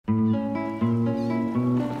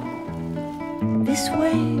this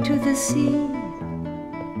way to the sea,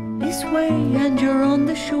 this way, and you're on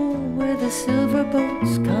the shore where the silver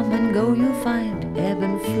boats come and go. You'll find ebb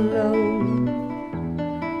and flow.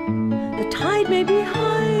 The tide may be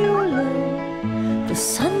high or low, the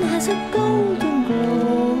sun has a golden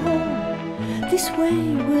glow. This way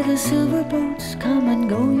where the silver boats come and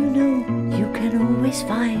go, you know, you can always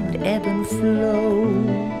find ebb and flow.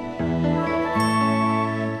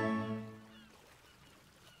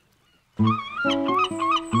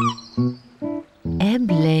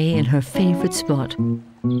 Ebb lay in her favourite spot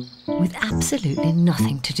with absolutely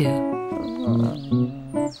nothing to do.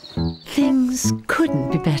 Things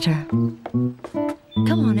couldn't be better.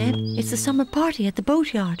 Come on, Ebb, it's the summer party at the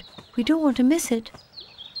boatyard. We don't want to miss it.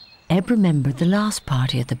 Ebb remembered the last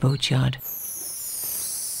party at the boatyard.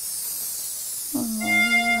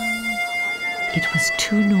 It was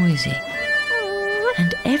too noisy,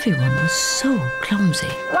 and everyone was so clumsy.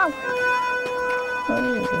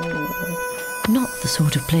 Not the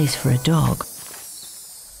sort of place for a dog.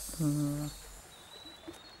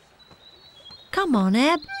 Come on,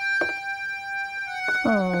 Ebb.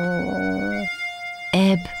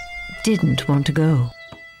 Ebb didn't want to go.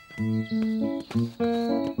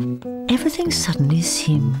 Everything suddenly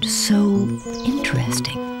seemed so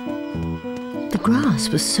interesting. The grass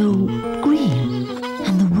was so green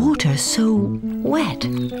and the water so wet.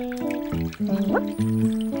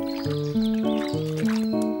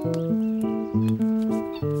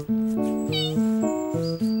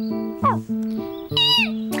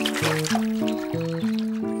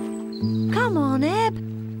 Come on, Ebb.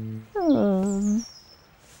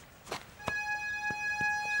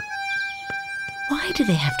 Why do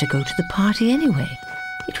they have to go to the party anyway?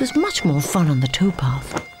 It was much more fun on the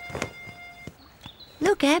towpath.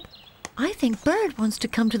 Look, Ebb, I think Bird wants to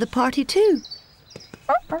come to the party too.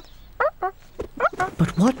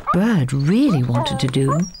 But what Bird really wanted to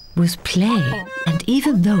do was play, and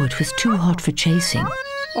even though it was too hot for chasing,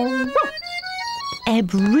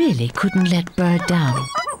 Ebb really couldn't let Bird down,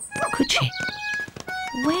 could she?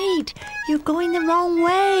 Wait, you're going the wrong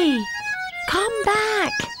way. Come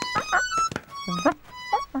back.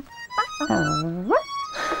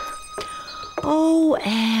 Oh,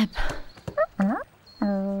 Ebb.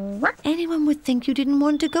 Anyone would think you didn't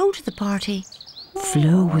want to go to the party.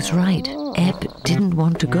 Flo was right. Ebb didn't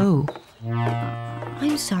want to go.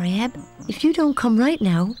 I'm sorry, Ebb. If you don't come right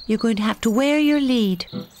now, you're going to have to wear your lead.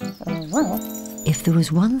 If there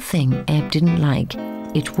was one thing Ebb didn't like,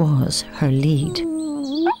 it was her lead.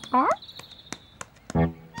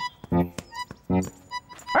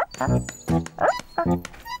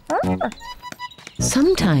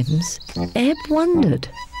 Sometimes Ebb wondered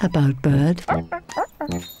about Bird.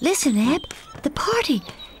 Listen, Ebb, the party,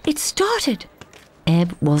 it started.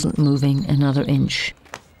 Ebb wasn't moving another inch.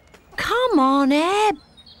 Come on, Ebb.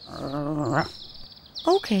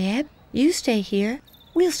 Okay, Ebb, you stay here.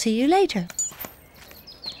 We'll see you later.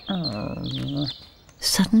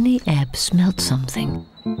 Suddenly Ebb smelled something.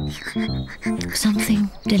 Something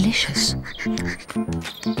delicious.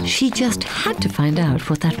 She just had to find out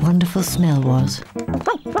what that wonderful smell was.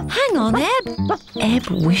 Hang on, Ebb. Ebb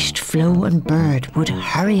wished Flo and Bird would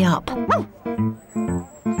hurry up.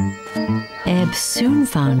 Ebb soon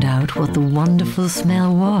found out what the wonderful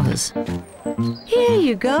smell was. Here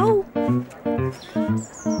you go.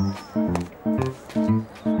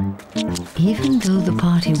 Even though the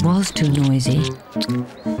party was too noisy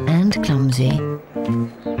and clumsy,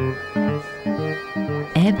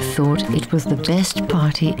 Ebb thought it was the best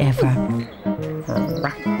party ever.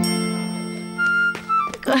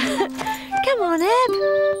 Come on,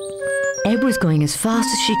 Ebb. Ebb was going as fast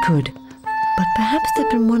as she could, but perhaps there'd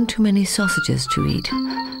been one too many sausages to eat.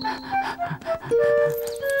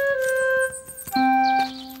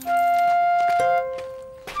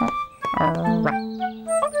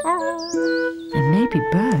 And maybe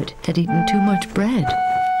Bird had eaten too much bread.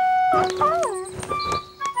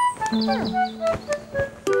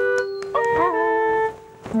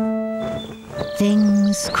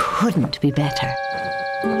 Things couldn't be better.